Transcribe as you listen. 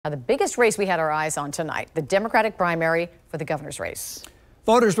Now, the biggest race we had our eyes on tonight, the Democratic primary for the governor's race.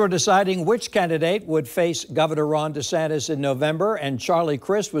 Voters were deciding which candidate would face Governor Ron DeSantis in November, and Charlie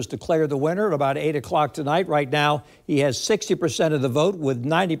Crist was declared the winner at about 8 o'clock tonight. Right now, he has 60% of the vote with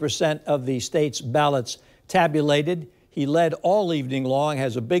 90% of the state's ballots tabulated. He led all evening long,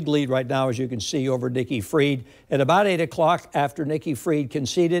 has a big lead right now, as you can see, over Nikki Fried. At about 8 o'clock, after Nikki Fried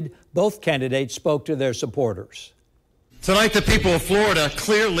conceded, both candidates spoke to their supporters. Tonight, the people of Florida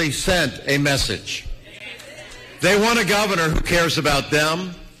clearly sent a message. They want a governor who cares about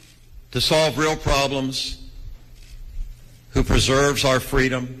them, to solve real problems, who preserves our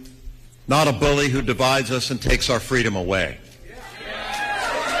freedom, not a bully who divides us and takes our freedom away.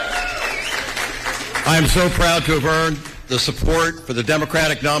 I am so proud to have earned the support for the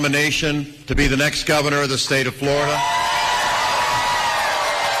Democratic nomination to be the next governor of the state of Florida.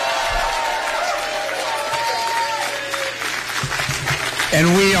 And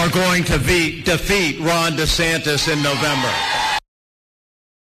we are going to defeat Ron DeSantis in November.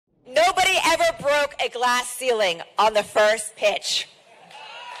 Nobody ever broke a glass ceiling on the first pitch.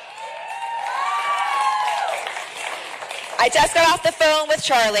 I just got off the phone with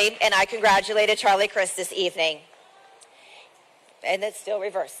Charlie, and I congratulated Charlie Crist this evening. And it's still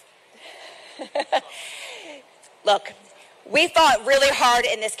reverse. Look, we fought really hard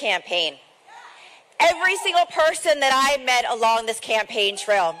in this campaign. Every single person that I met along this campaign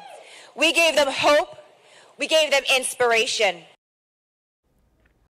trail, we gave them hope, we gave them inspiration,